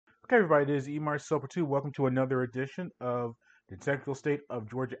Okay, everybody, this is Emar Soper 2. Welcome to another edition of the Technical State of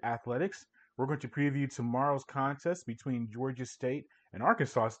Georgia Athletics. We're going to preview tomorrow's contest between Georgia State and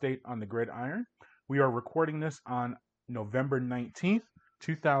Arkansas State on the gridiron. We are recording this on November 19th,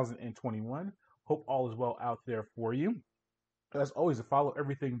 2021. Hope all is well out there for you. As always, to follow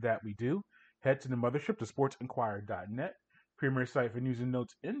everything that we do, head to the mothership, to sportsinquirer.net, premier site for news and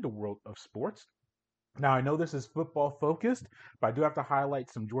notes in the world of sports. Now, I know this is football focused, but I do have to highlight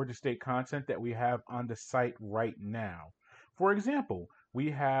some Georgia State content that we have on the site right now. For example,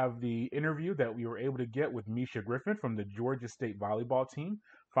 we have the interview that we were able to get with Misha Griffin from the Georgia State volleyball team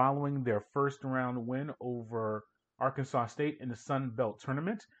following their first round win over Arkansas State in the Sun Belt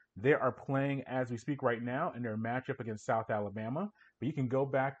tournament. They are playing as we speak right now in their matchup against South Alabama, but you can go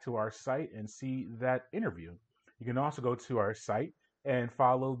back to our site and see that interview. You can also go to our site and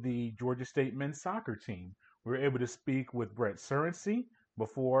follow the Georgia State men's soccer team. We were able to speak with Brett Surrency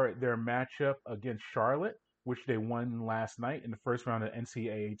before their matchup against Charlotte, which they won last night in the first round of the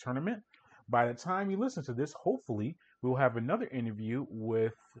NCAA tournament. By the time you listen to this, hopefully we'll have another interview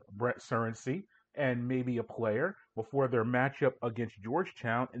with Brett Surrency and maybe a player before their matchup against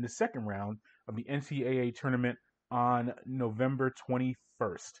Georgetown in the second round of the NCAA tournament on November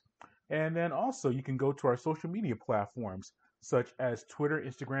 21st. And then also you can go to our social media platforms such as Twitter,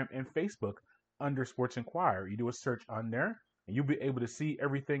 Instagram, and Facebook under Sports Inquirer. You do a search on there, and you'll be able to see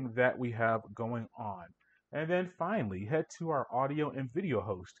everything that we have going on. And then finally, head to our audio and video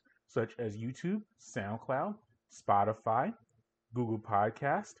host, such as YouTube, SoundCloud, Spotify, Google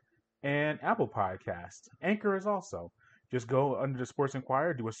Podcast, and Apple Podcast. Anchor is also. Just go under the Sports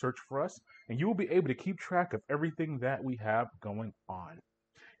Inquirer, do a search for us, and you will be able to keep track of everything that we have going on.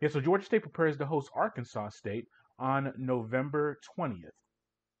 Yeah, so Georgia State prepares to host Arkansas State on November 20th.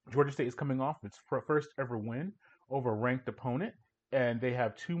 Georgia State is coming off its first ever win over a ranked opponent, and they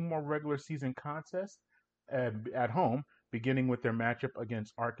have two more regular season contests at home, beginning with their matchup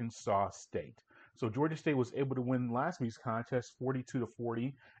against Arkansas State. So Georgia State was able to win last week's contest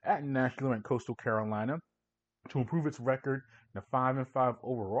 42-40 at nationally ranked Coastal Carolina to improve its record to 5-5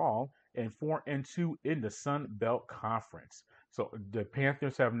 overall and 4-2 in the Sun Belt Conference. So the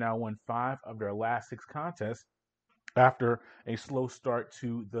Panthers have now won 5 of their last 6 contests after a slow start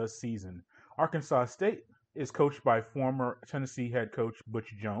to the season. Arkansas State is coached by former Tennessee head coach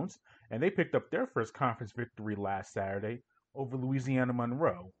Butch Jones, and they picked up their first conference victory last Saturday over Louisiana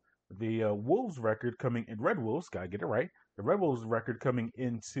Monroe. The Wolves record coming in Red Wolves, gotta get it right. The Red Wolves record coming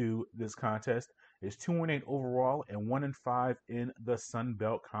into this contest is 2-8 overall and 1-5 in the Sun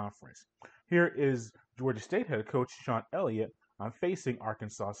Belt Conference. Here is Georgia State head coach Sean Elliott on facing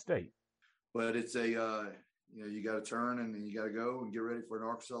Arkansas State. But it's you got to turn and you got to go and get ready for an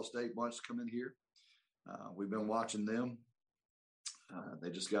Arkansas State bunch to come in here. We've been watching them. They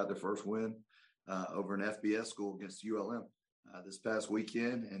just got their first win over an FBS school against ULM this past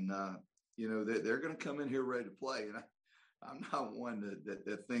weekend. And, they're going to come in here ready to play. And I'm not one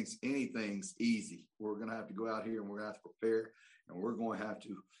that thinks anything's easy. We're going to have to go out here and we're going to have to prepare. And we're going to have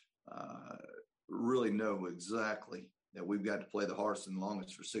to really know exactly that we've got to play the hardest and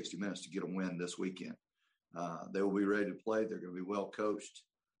longest for 60 minutes to get a win this weekend. They will be ready to play. They're going to be well coached.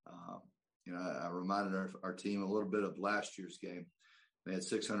 I reminded our team a little bit of last year's game. They had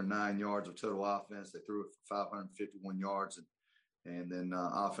 609 yards of total offense. They threw it for 551 yards. And then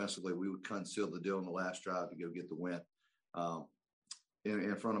offensively, we would conceal the deal in the last drive to go get the win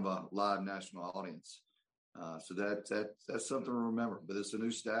in front of a live national audience. So that's something to remember. But it's a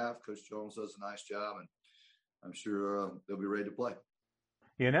new staff. Coach Jones does a nice job, and I'm sure they'll be ready to play.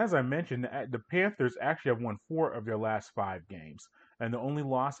 And as I mentioned, the Panthers actually have won 4 of their last 5 games. And the only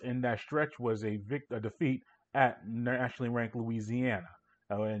loss in that stretch was a defeat at nationally ranked Louisiana.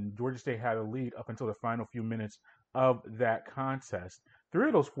 And Georgia State had a lead up until the final few minutes of that contest. 3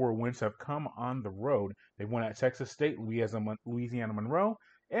 of those 4 wins have come on the road. They won at Texas State, Louisiana Monroe,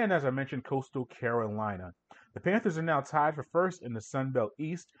 and as I mentioned, Coastal Carolina. The Panthers are now tied for first in the Sun Belt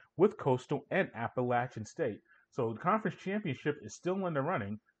East with Coastal and Appalachian State. So the conference championship is still in the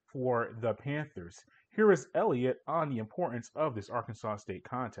running for the Panthers. Here is Elliott on the importance of this Arkansas State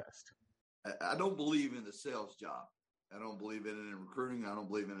contest. I don't believe in the sales job. I don't believe in it in recruiting. I don't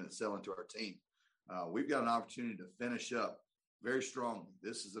believe in it selling to our team. We've got an opportunity to finish up very strongly.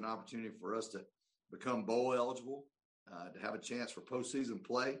 This is an opportunity for us to become bowl eligible, to have a chance for postseason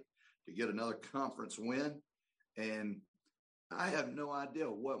play, to get another conference win. And I have no idea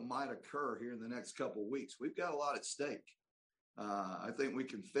what might occur here in the next couple of weeks. We've got a lot at stake. I think we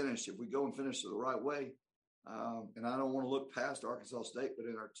can finish if we go and finish it the right way. And I don't want to look past Arkansas State, but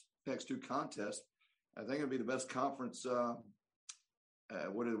in our next 2 contests, I think it'll be the best conference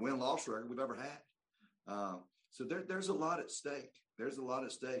what a win-loss record we've ever had. So there's a lot at stake. There's a lot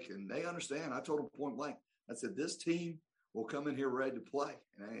at stake, and they understand. I told them point blank. I said, this team will come in here ready to play.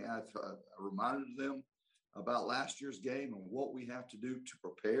 And I reminded them about last year's game and what we have to do to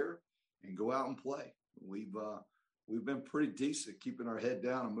prepare and go out and play. We've been pretty decent keeping our head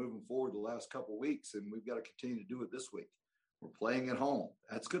down and moving forward the last couple of weeks, and we've got to continue to do it this week. We're playing at home.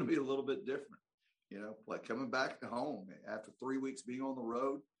 That's going to be a little bit different, like coming back to home after 3 weeks being on the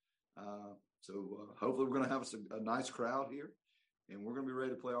road. So hopefully we're going to have a nice crowd here, and we're going to be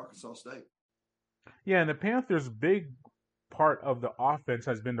ready to play Arkansas State. Yeah, and the Panthers' big part of the offense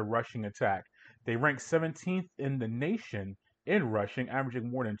has been the rushing attack. They rank 17th in the nation in rushing,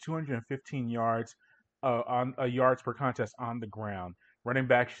 averaging more than 215 yards yards per contest on the ground. Running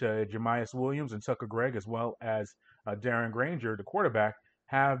backs Jamias Williams and Tucker Gregg, as well as Darren Granger, the quarterback,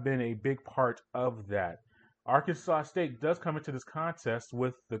 have been a big part of that. Arkansas State does come into this contest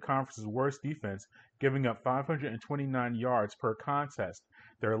with the conference's worst defense, giving up 529 yards per contest.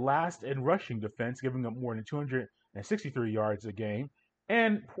 They're last in rushing defense, giving up more than 263 yards a game,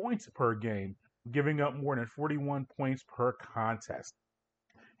 and points per game, giving up more than 41 points per contest.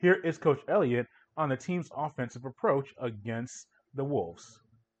 Here is Coach Elliott on the team's offensive approach against the Wolves.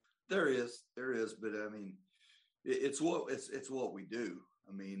 There is, but I mean, it's what we do.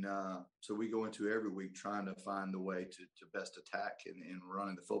 I mean, so we go into every week trying to find the way to best attack in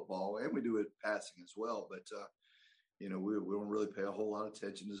running the football, and we do it passing as well. But we don't really pay a whole lot of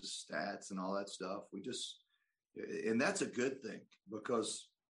attention to the stats and all that stuff. And that's a good thing, because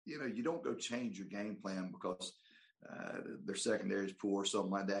you don't go change your game plan because their secondary is poor or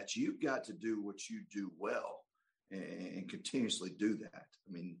something like that. You've got to do what you do well and continuously do that.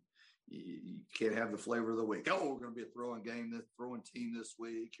 I mean, you can't have the flavor of the week. Oh, we're going to be a throwing team this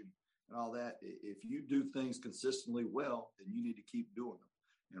week and all that. If you do things consistently well, then you need to keep doing them.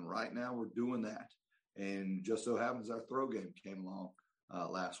 And right now we're doing that. And just so happens our throw game came along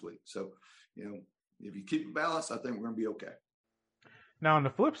last week. So, if you keep it balanced, I think we're going to be okay. Now, on the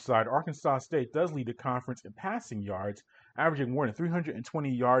flip side, Arkansas State does lead the conference in passing yards, averaging more than 320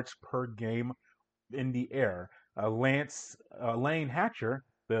 yards per game in the air. Lane Hatcher,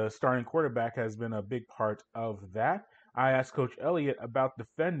 the starting quarterback, has been a big part of that. I asked Coach Elliott about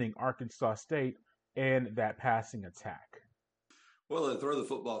defending Arkansas State and that passing attack. Well, they throw the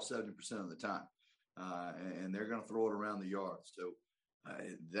football 70% of the time, and they're going to throw it around the yard. So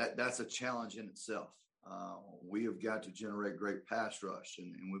that's a challenge in itself. We have got to generate great pass rush,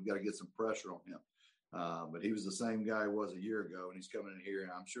 and we've got to get some pressure on him. But he was the same guy he was a year ago, and he's coming in here,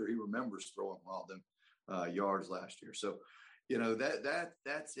 and I'm sure he remembers throwing all them yards last year. So,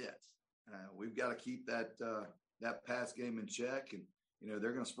 that's it. We've got to keep that pass game in check, and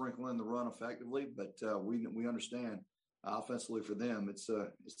they're going to sprinkle in the run effectively. But we understand offensively for them, it's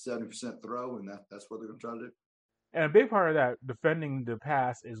 70% throw, and that's what they're going to try to do. And a big part of that, defending the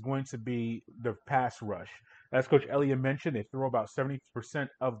pass, is going to be the pass rush. As Coach Elliott mentioned, they throw about 70%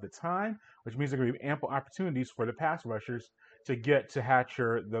 of the time, which means there are going to be ample opportunities for the pass rushers to get to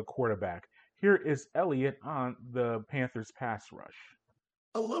Hatcher, the quarterback. Here is Elliott on the Panthers' pass rush.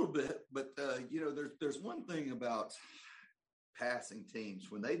 A little bit, but there's one thing about passing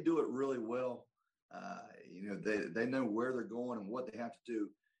teams. When they do it really well, they know where they're going and what they have to do.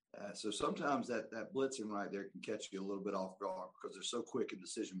 So sometimes that blitzing right there can catch you a little bit off guard because they're so quick in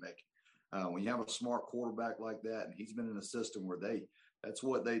decision making. When you have a smart quarterback like that, and he's been in a system where that's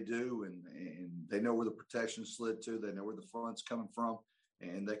what they do, and they know where the protection slid to, they know where the front's coming from,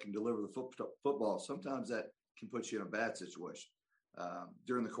 and they can deliver the football. Sometimes that can put you in a bad situation.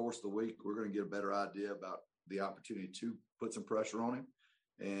 During the course of the week, we're going to get a better idea about the opportunity to put some pressure on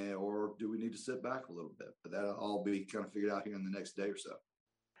him, or do we need to sit back a little bit? But that'll all be kind of figured out here in the next day or so.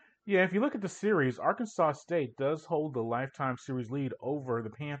 Yeah, if you look at the series, Arkansas State does hold the lifetime series lead over the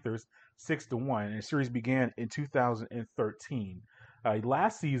Panthers 6-1, and the series began in 2013.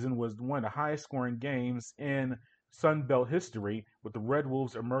 Last season was one of the highest scoring games in Sun Belt history, with the Red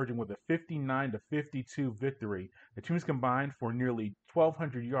Wolves emerging with a 59-52 victory. The teams combined for nearly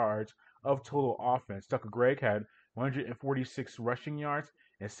 1,200 yards of total offense. Tucker Gregg had 146 rushing yards,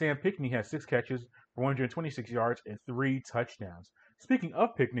 and Sam Pinckney had 6 catches for 126 yards and 3 touchdowns. Speaking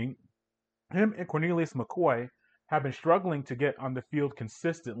of Pinckney, him and Cornelius McCoy have been struggling to get on the field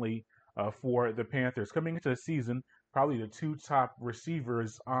consistently for the Panthers. Coming into the season, probably the 2 top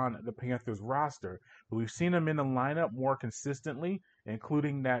receivers on the Panthers roster. But we've seen them in the lineup more consistently,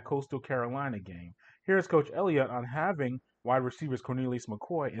 including that Coastal Carolina game. Here's Coach Elliott on having wide receivers Cornelius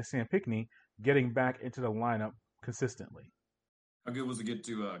McCoy and Sam Pinckney getting back into the lineup consistently. How good was it get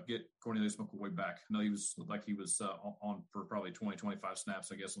Cornelius McCoy back? I know he was on for probably 20, 25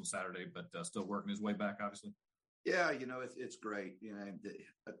 snaps, I guess, on Saturday, but still working his way back, obviously. Yeah, it's great.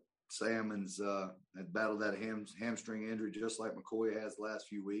 Salmon's had battled that hamstring injury just like McCoy has the last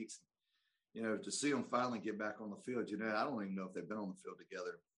few weeks. To see them finally get back on the field, I don't even know if they've been on the field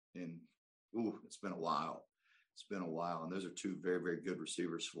together it's been a while. It's been a while. And those are two very, very good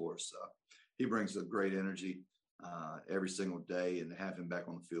receivers for us. He brings a great energy every single day, and to have him back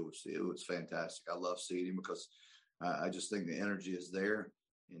on the field was fantastic. I love seeing him because I just think the energy is there.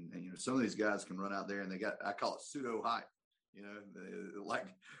 And some of these guys can run out there and I call it pseudo hype.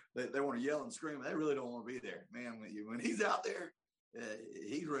 They want to yell and scream. They really don't want to be there, man. When he's out there,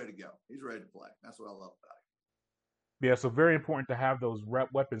 he's ready to go. He's ready to play. That's what I love about him. Yeah, so very important to have those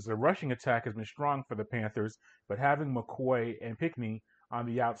weapons. The rushing attack has been strong for the Panthers, but having McCoy and Pickney on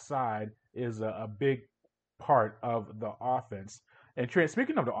the outside is a big part of the offense. And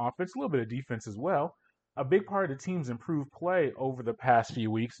speaking of the offense, a little bit of defense as well. A big part of the team's improved play over the past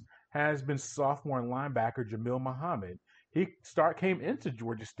few weeks has been sophomore linebacker Jamil Muhammad. He came into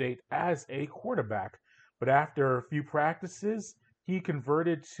Georgia State as a quarterback, but after a few practices, he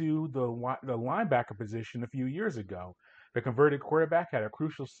converted to the linebacker position a few years ago. The converted quarterback had a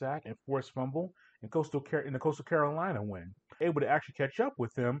crucial sack and forced fumble in the Coastal Carolina win. Able to actually catch up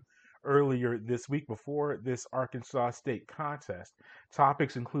with him earlier this week before this Arkansas State contest.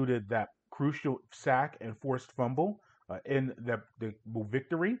 Topics included that crucial sack and forced fumble in the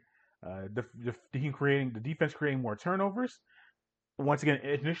victory, the defense creating more turnovers. Once again,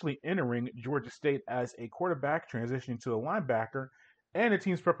 initially entering Georgia State as a quarterback, transitioning to a linebacker, and the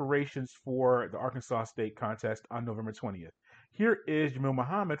team's preparations for the Arkansas State contest on November 20th. Here is Jamil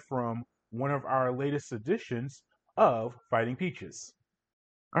Muhammad from one of our latest editions of Fighting Peaches.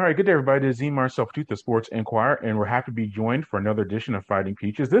 All right, good day, everybody. This is Zemar Self-Tooth, the Sports Inquirer, and we're happy to be joined for another edition of Fighting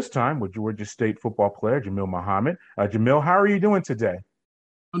Peaches, this time with Georgia State football player Jamil Muhammad. Jamil, how are you doing today?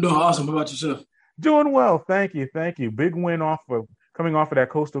 I'm doing awesome. How about yourself? Doing well, thank you. Big win coming off of that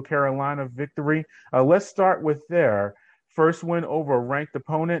Coastal Carolina victory. Let's start with there. First win over a ranked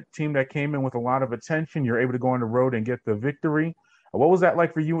opponent, team that came in with a lot of attention. You're able to go on the road and get the victory. What was that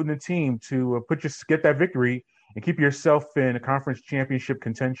like for you and the team to get that victory and keep yourself in a conference championship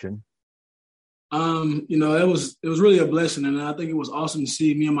contention? It was really a blessing, and I think it was awesome to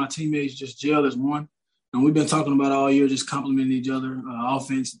see me and my teammates just gel as one. And we've been talking about all year, just complimenting each other,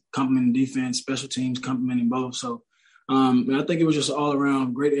 offense, complimenting defense, special teams, complimenting both. So I think it was just all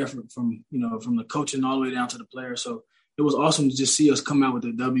around great effort from the coaching all the way down to the players. So it was awesome to just see us come out with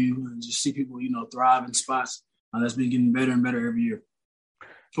a W and just see people, thrive in spots. That's been getting better and better every year.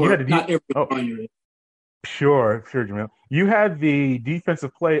 Not every year. Sure, Jamil. You had the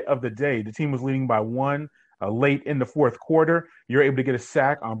defensive play of the day. The team was leading by one late in the fourth quarter. You're able to get a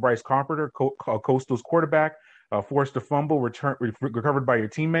sack on Bryce Carpenter, Coastal's quarterback, forced a fumble, recovered by your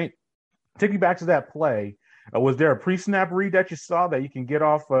teammate. Take me back to that play. Was there a pre-snap read that you saw that you can get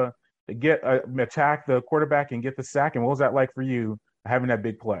off, attack the quarterback and get the sack? And what was that like for you having that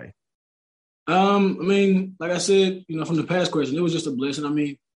big play? Like I said, from the past question, it was just a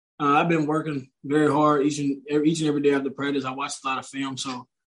blessing. I've been working very hard each and every day after practice. I watched a lot of film, so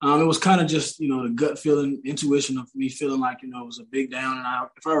it was kind of just the gut feeling, intuition of me feeling like it was a big down. And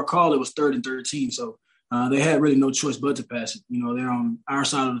if I recall, it was 3rd and 13, so they had really no choice but to pass it. They're on our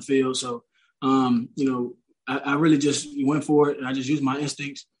side of the field, so I really just went for it, and I just used my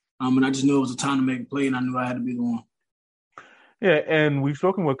instincts, and I just knew it was a time to make a play, and I knew I had to be the one. Yeah, and we've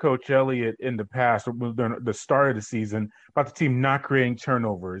spoken with Coach Elliott in the past, during the start of the season, about the team not creating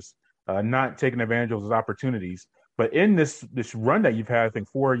turnovers, not taking advantage of those opportunities. But in this run that you've had, I think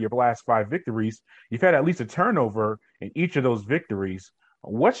 4 of your last 5 victories, you've had at least a turnover in each of those victories.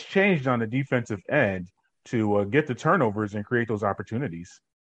 What's changed on the defensive end to get the turnovers and create those opportunities?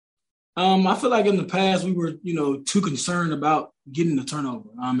 I feel like in the past we were, too concerned about getting the turnover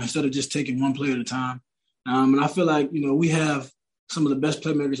instead of just taking one play at a time. And I feel like, we have some of the best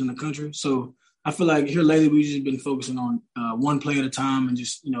playmakers in the country. So I feel like here lately we've just been focusing on one play at a time and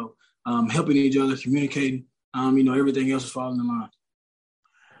just, helping each other, communicating. Everything else is falling in line.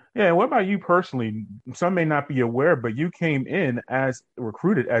 Yeah, what about you personally? Some may not be aware, but you came in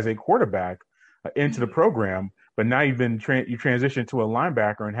recruited as a quarterback into the program, but now you transitioned to a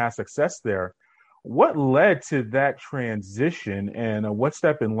linebacker and had success there. What led to that transition, and what's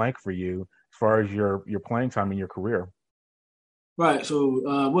that been like for you as far as your playing time in your career? Right.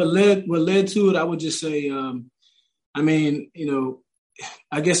 So what led to it, I would just say,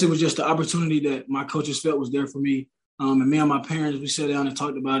 I guess it was just the opportunity that my coaches felt was there for me. And me and my parents, we sat down and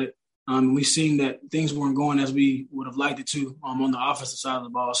talked about it. We've seen that things weren't going as we would have liked it to on the offensive side of the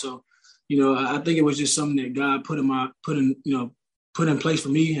ball. So, I think it was just something that God put in place for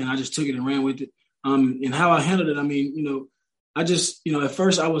me, and I just took it and ran with it. And how I handled it, I just, at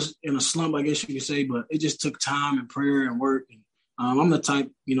first I was in a slump, I guess you could say, but it just took time and prayer and work. And I'm the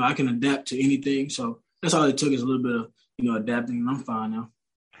type, I can adapt to anything. So that's all it took is a little bit of, adapting, and I'm fine now.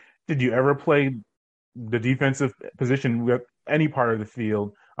 Did you ever play the defensive position with any part of the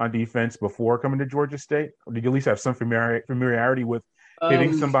field on defense before coming to Georgia State? Or did you at least have some familiarity with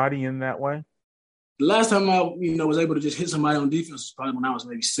hitting somebody in that way? The last time I, was able to just hit somebody on defense was probably when I was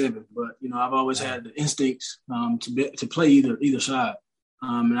maybe 7. But, I've always had the instincts to play either side.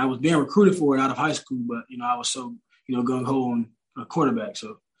 And I was being recruited for it out of high school, but, I was so, gung-ho on a quarterback.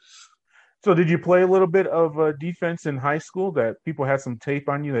 So did you play a little bit of defense in high school that people had some tape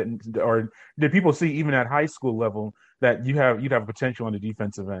on you or did people see even at high school level that you'd have potential on the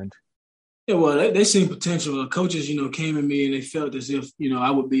defensive end? Yeah, well, they seen potential. Coaches, came at me and they felt as if,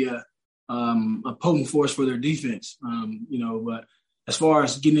 I would be a potent force for their defense. But as far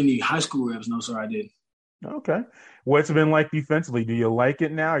as getting any high school reps, no, sir, I didn't. Okay. What's it been like defensively? Do you like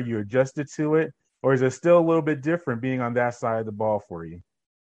it now? Are you adjusted to it? Or is it still a little bit different being on that side of the ball for you?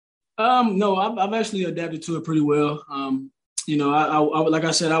 No, I've actually adapted to it pretty well. I like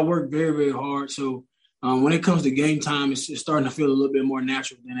I said, I work very, very hard. So when it comes to game time, it's starting to feel a little bit more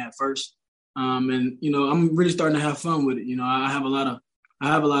natural than at first. And I'm really starting to have fun with it. I have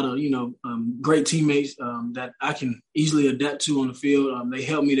a lot of great teammates that I can easily adapt to on the field. They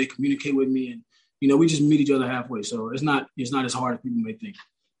help me, they communicate with me, and we just meet each other halfway. So it's not as hard as people may think.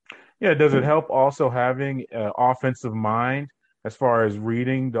 Yeah, does it help also having an offensive mind as far as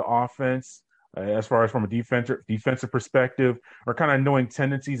reading the offense, as far as from a defensive perspective, or kind of knowing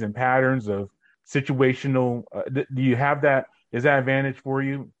tendencies and patterns of situational? Do you have that? Is that advantage for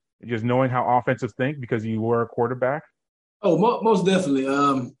you, just knowing how offensive think because you were a quarterback? Oh, most definitely.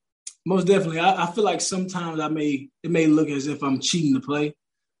 Most definitely. I feel like sometimes it may look as if I'm cheating the play,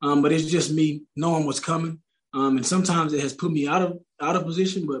 but it's just me knowing what's coming. And sometimes it has put me out of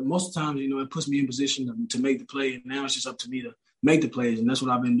position, but most of the times, it puts me in position to make the play. And now it's just up to me to make the plays. And that's what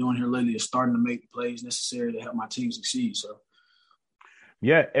I've been doing here lately, is starting to make the plays necessary to help my team succeed. So,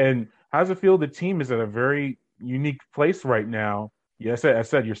 yeah. And how does it feel? The team is at a very unique place right now. Yes, I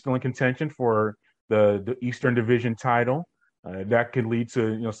said you're still in contention for the Eastern Division title. That could lead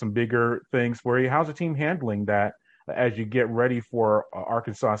to some bigger things for you. How's the team handling that as you get ready for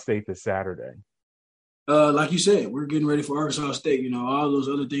Arkansas State this Saturday? Like you said, we're getting ready for Arkansas State. All those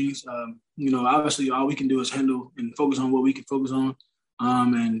other things. Obviously, all we can do is handle and focus on what we can focus on.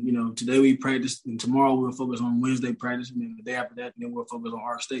 And today we practice, and tomorrow we'll focus on Wednesday practice, and then the day after that, then we'll focus on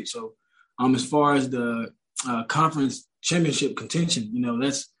Ark State. So, as far as the conference championship contention,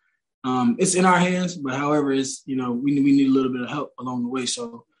 that's it's in our hands. But however, it's we need a little bit of help along the way.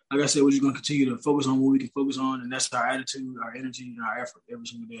 So, like I said, we're just going to continue to focus on what we can focus on, and that's our attitude, our energy, and our effort every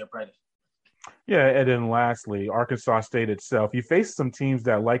single day of practice. Yeah, and then lastly, Arkansas State itself. You face some teams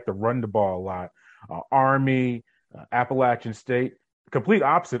that like to run the ball a lot. Army, Appalachian State, complete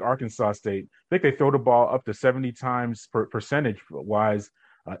opposite Arkansas State. I think they throw the ball up to 70 times percentage-wise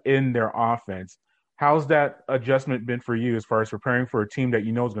in their offense. How's that adjustment been for you as far as preparing for a team that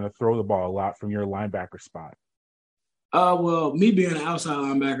is going to throw the ball a lot from your linebacker spot? Well, me being an outside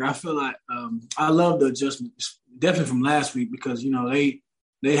linebacker, I feel like I love the adjustment, definitely from last week, because,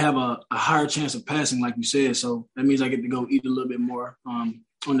 they have a higher chance of passing, like you said. So that means I get to go eat a little bit more on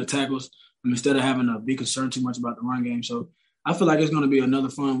the tackles instead of having to be concerned too much about the run game. So I feel like it's going to be another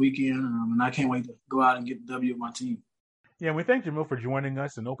fun weekend, and I can't wait to go out and get the W with my team. Yeah, and we thank Jamil for joining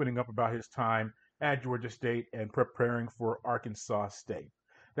us and opening up about his time at Georgia State and preparing for Arkansas State.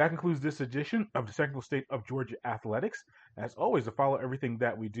 That concludes this edition of the Technical State of Georgia Athletics. As always, to follow everything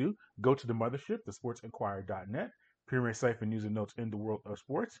that we do, go to the mothership, thesportsinquirer.net. Premier site for news and notes in the world of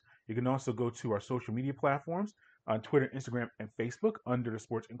sports. You can also go to our social media platforms on Twitter, Instagram, and Facebook under the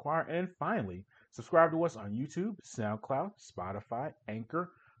Sports Inquirer. And finally, subscribe to us on YouTube, SoundCloud, Spotify,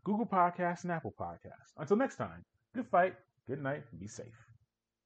 Anchor, Google Podcasts, and Apple Podcasts. Until next time, good fight, good night, and be safe.